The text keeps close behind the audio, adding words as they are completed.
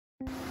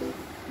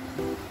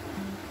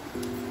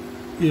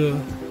Yeah,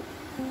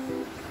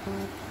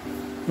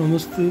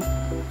 Namaste,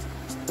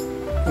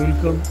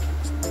 welcome.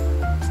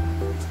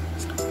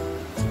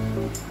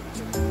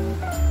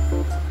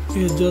 We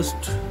are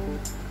just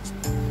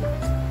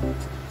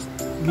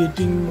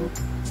getting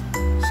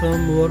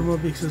some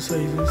warm-up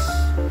exercises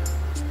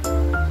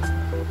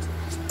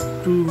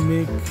to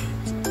make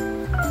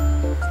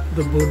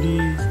the body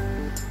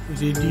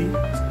ready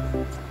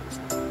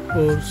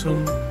for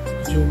some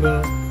yoga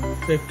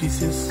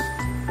practices.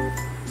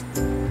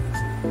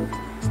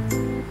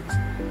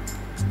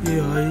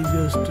 Yeah, I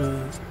just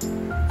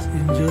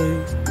enjoy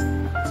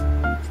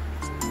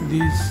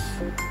these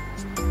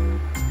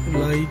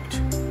light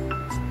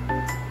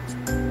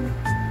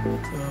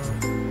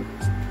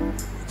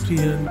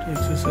freehand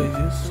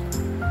exercises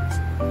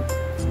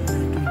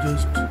to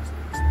just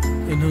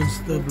enhance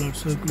the blood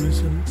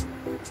circulation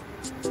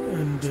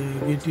and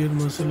get your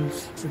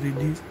muscles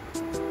ready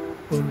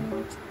for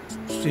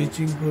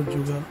stretching for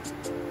yoga,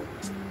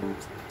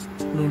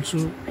 and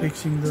also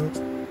flexing the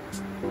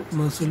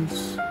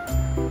muscles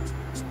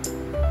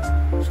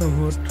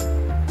somewhat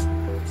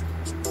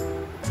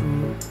to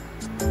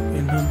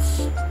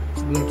enhance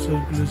blood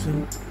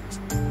circulation.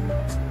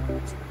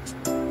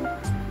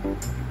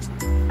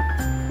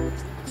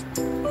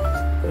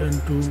 And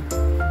to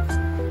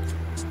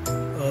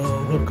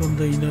overcome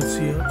the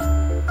inertia.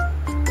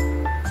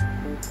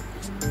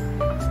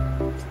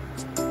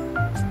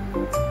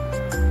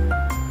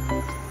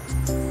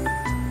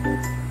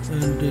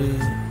 And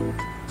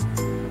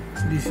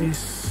this is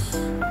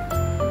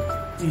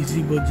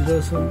easy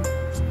Vajrasana.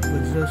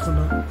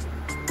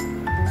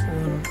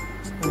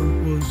 On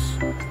pose.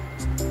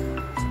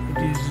 It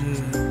is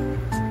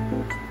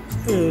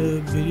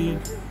very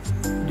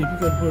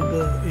difficult for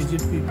the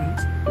aged people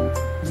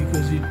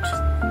because it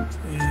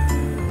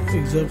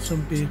exerts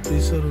some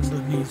pressure on the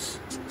knees.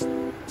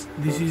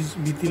 This is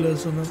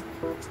Mithilasana,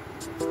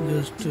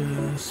 just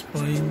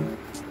spine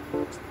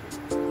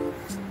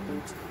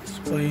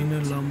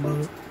and lumbar,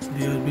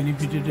 they are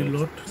benefited a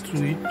lot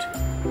through it.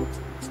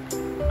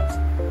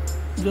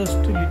 Just a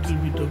little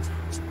bit of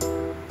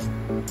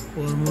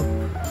warm up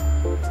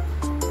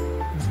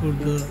before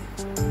the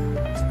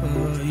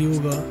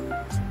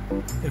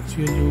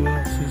actual yoga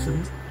session.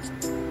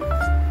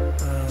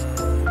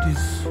 It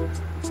is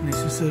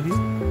necessary,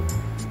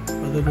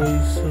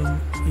 otherwise some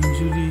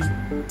injury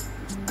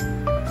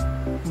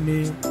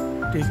may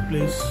take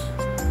place,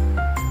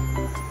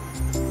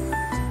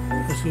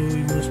 so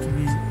we must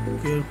be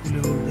careful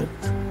about that.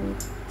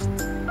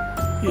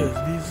 Yes,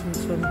 these are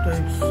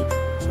sometimes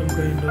some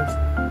kind of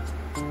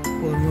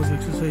warm-up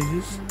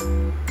exercises.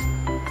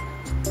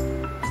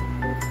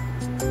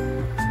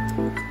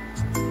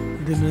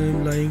 Then I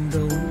am lying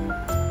down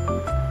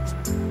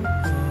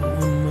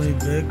on my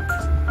back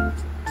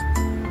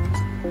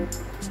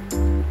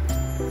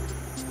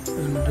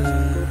and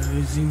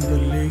raising the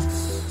legs,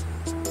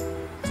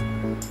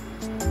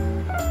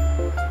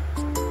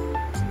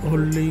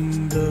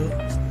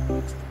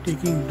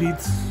 taking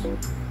breaths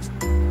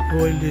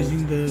while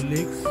raising the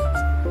legs,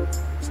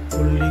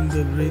 holding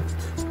the breath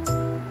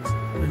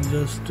and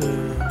just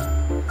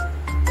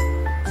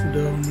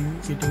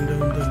getting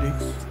down the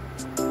legs.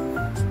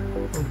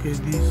 Okay,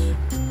 these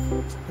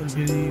are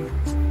very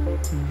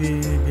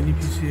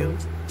beneficial.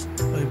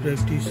 I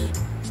practice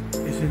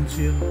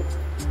essential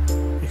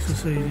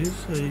exercises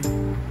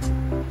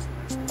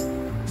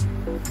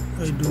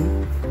I do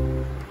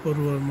for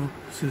warm-up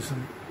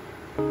session.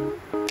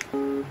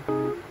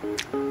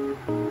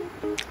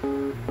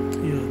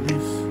 Yeah,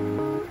 this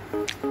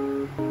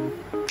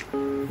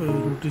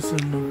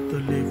rotation of the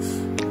legs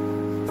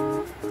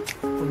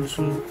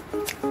also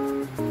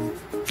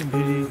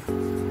very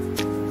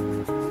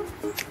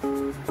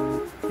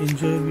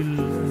enjoyable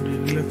and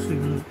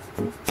relaxable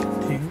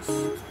things.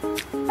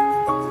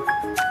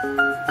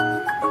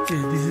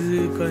 Okay, this is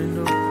a kind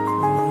of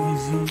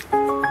easy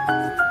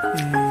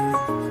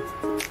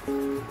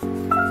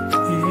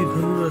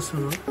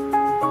Dhanurasana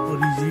or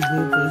easy go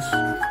pose.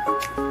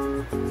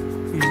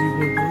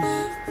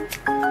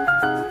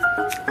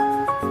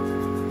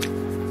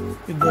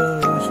 With the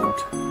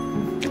wrist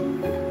and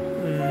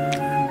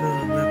the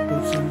back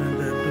portion and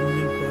the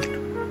abdominal part,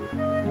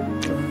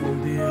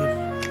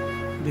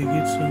 they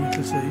get some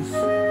exercise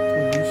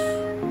for this.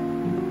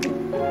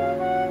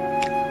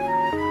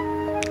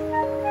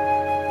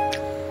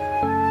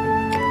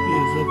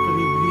 Yes, after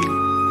every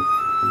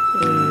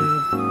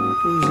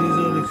poses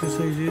or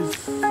exercises,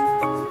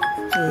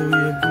 we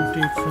have to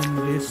take some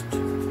rest.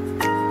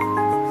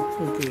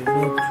 Okay,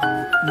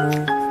 no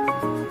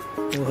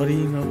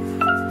hurrying up,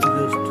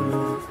 just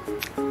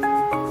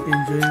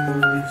enjoying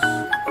all this,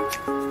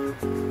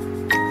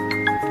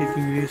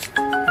 taking rest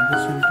at the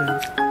same time.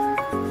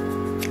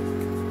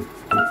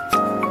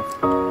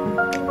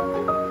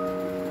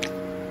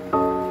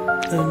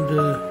 And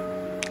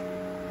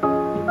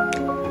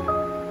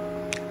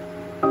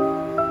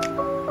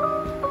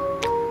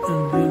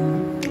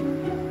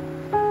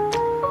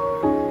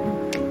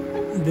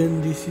then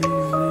this is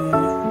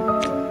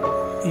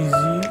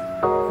easy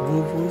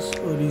bow pose. resonators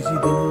or easy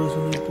demo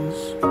resonators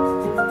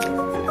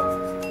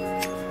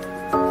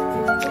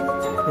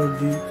for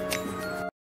the